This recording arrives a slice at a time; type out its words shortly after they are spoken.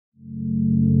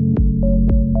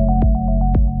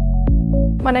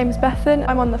My name is Bethan.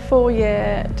 I'm on the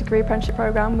 4-year degree apprenticeship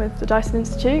programme with the Dyson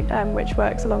Institute, which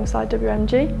works alongside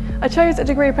WMG. I chose a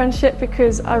degree apprenticeship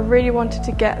because I really wanted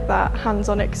to get that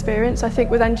hands-on experience. I think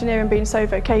with engineering being so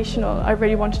vocational, I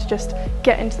really wanted to just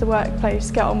get into the workplace,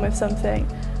 get on with something.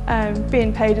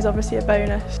 Being paid is obviously a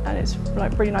bonus, and it's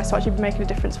really nice to actually be making a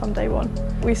difference from day one.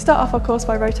 We start off our course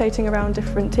by rotating around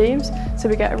different teams, so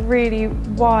we get a really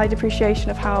wide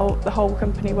appreciation of how the whole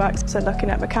company works. So looking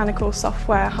at mechanical,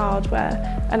 software,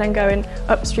 hardware, and then going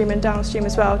upstream and downstream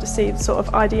as well to see the sort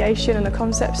of ideation and the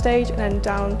concept stage, and then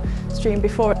downstream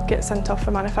before it gets sent off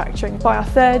for manufacturing. By our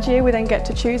 3rd year, we then get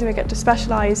to choose and we get to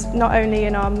specialise not only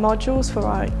in our modules for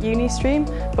our uni stream,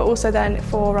 but also then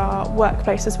for our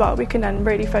workplace as well. We can then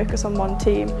really focus on one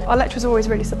team. Our lecturers are always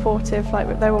really supportive,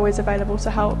 they're always available to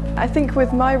help. I think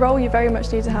with my role you very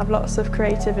much need to have lots of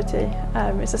creativity.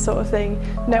 It's the sort of thing,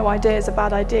 no idea is a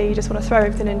bad idea, you just want to throw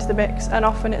everything into the mix, and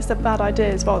often it's the bad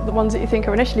ideas, well, the ones that you think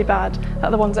are initially bad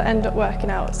are the ones that end up working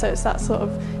out, so it's that sort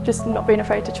of just not being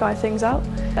afraid to try things out.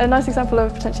 A nice example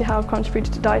of potentially how I've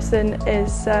contributed to Dyson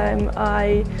is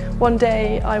one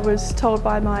day I was told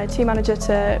by my team manager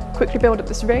to quickly build up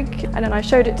this rig, and then I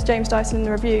showed it to James Dyson in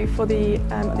the review for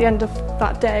at the end of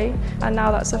that day, and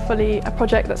now that's a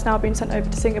project that's now been sent over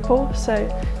to Singapore. So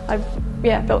I've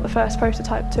built the first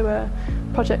prototype to a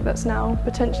project that's now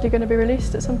potentially going to be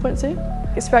released at some point soon.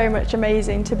 It's very much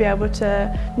amazing to be able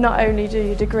to not only do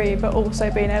your degree but also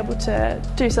being able to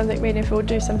do something meaningful,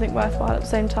 do something worthwhile at the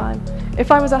same time.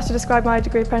 If I was asked to describe my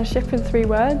degree apprenticeship in 3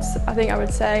 words, I think I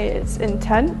would say it's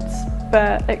intense,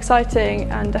 but exciting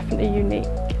and definitely unique.